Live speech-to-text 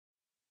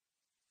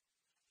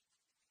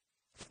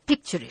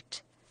Picture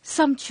it.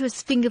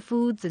 Sumptuous finger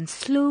foods and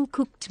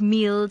slow-cooked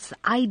meals,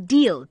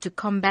 ideal to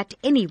combat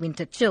any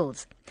winter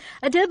chills.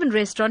 A Durban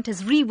restaurant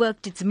has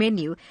reworked its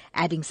menu,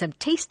 adding some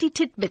tasty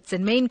tidbits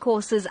and main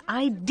courses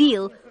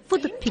ideal for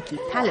the picky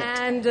palate.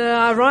 And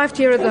I arrived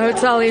here at the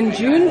hotel in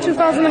June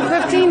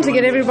 2015 to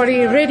get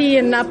everybody ready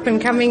and up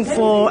and coming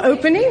for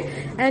opening.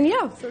 And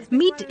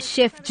Meet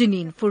Chef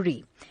Janine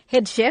Fourie,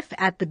 head chef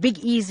at the Big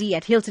Easy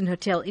at Hilton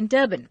Hotel in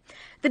Durban.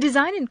 The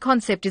design and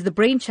concept is the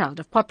brainchild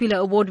of popular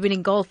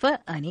award-winning golfer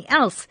Ernie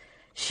Els.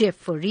 Chef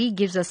Fourie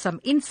gives us some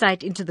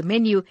insight into the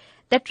menu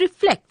that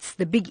reflects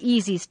the Big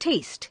Easy's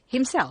taste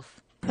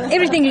himself.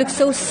 Everything looks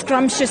so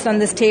scrumptious on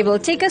this table.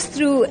 Take us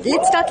through,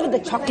 let's start with the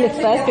chocolate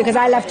first because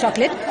I love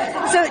chocolate.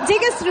 So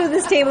take us through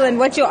this table and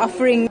what you're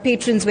offering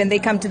patrons when they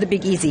come to the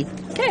Big Easy.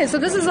 Okay, so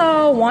this is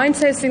our wine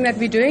tasting that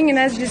we're doing, and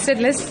as you said,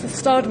 let's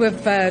start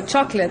with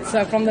chocolate,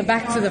 so from the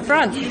back to the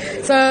front.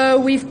 So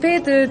we've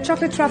paired the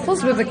chocolate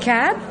truffles with the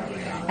cab,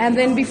 and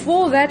then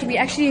before that we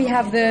actually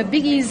have the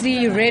Big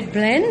Easy red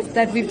blend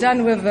that we've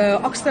done with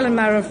oxtail and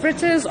marrow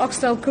fritters,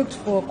 oxtail cooked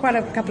for quite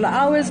a couple of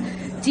hours,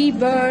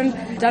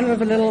 deboned, done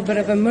with a little bit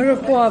of a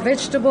mirepoix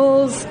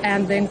vegetables,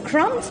 and then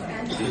crumbs.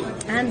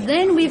 And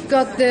then we've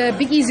got the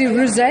Big Easy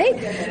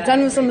rosé,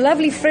 done with some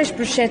lovely fresh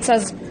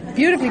bruschettas,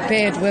 beautifully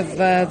paired with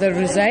the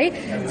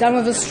rosé, done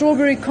with a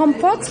strawberry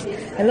compote,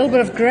 a little bit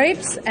of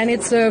grapes, and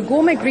it's a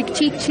gourmet Greek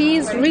teak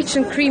cheese, rich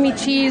and creamy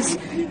cheese,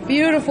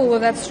 beautiful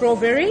with that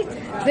strawberry.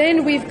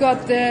 Then we've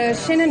got the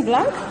Chenin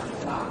Blanc,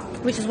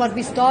 which is what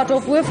we start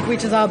off with,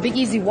 which is our Big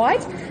Easy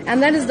white,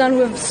 and that is done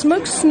with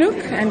smoked snook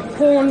and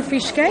corn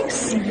fish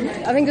cakes.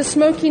 I think the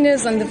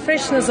smokiness and the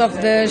freshness of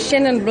the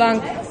Chenin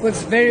Blanc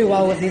works very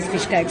well with these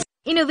fish cakes.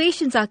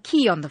 Innovations are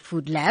key on the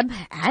Food Lab,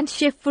 and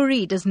Chef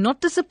Fourie does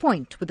not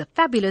disappoint with a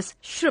fabulous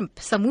shrimp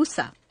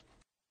samosa.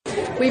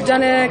 We've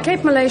done a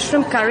Cape Malay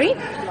shrimp curry,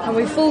 and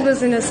we filled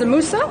this in a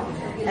samosa.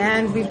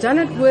 And we've done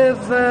it with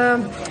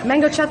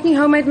mango chutney,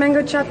 homemade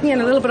mango chutney,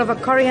 and a little bit of a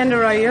coriander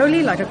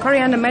aioli, like a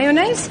coriander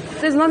mayonnaise.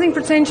 There's nothing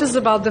pretentious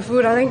about the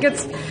food. I think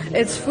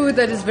it's food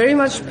that is very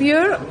much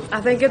pure. I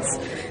think it's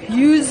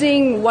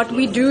using what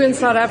we do in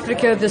South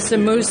Africa, the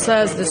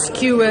samosas, the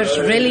skewers,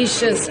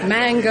 relishes,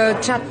 mango,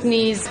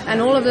 chutneys,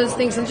 and all of those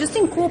things, and just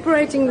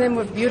incorporating them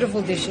with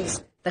beautiful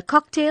dishes. The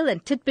cocktail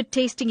and tidbit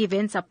tasting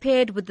events are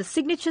paired with the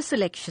signature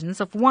selections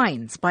of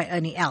wines by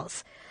Ernie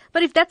Els.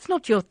 But if that's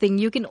not your thing,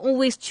 you can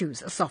always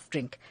choose a soft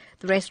drink.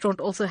 The restaurant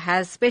also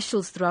has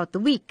specials throughout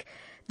the week.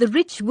 The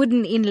rich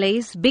wooden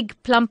inlays, big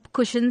plump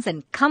cushions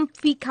and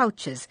comfy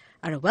couches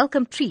are a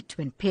welcome treat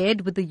when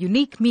paired with the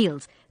unique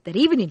meals that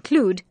even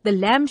include the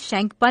lamb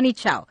shank bunny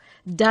chow,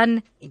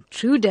 done in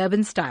true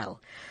Durban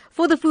style.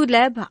 For the Food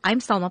Lab,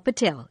 I'm Salma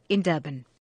Patel in Durban.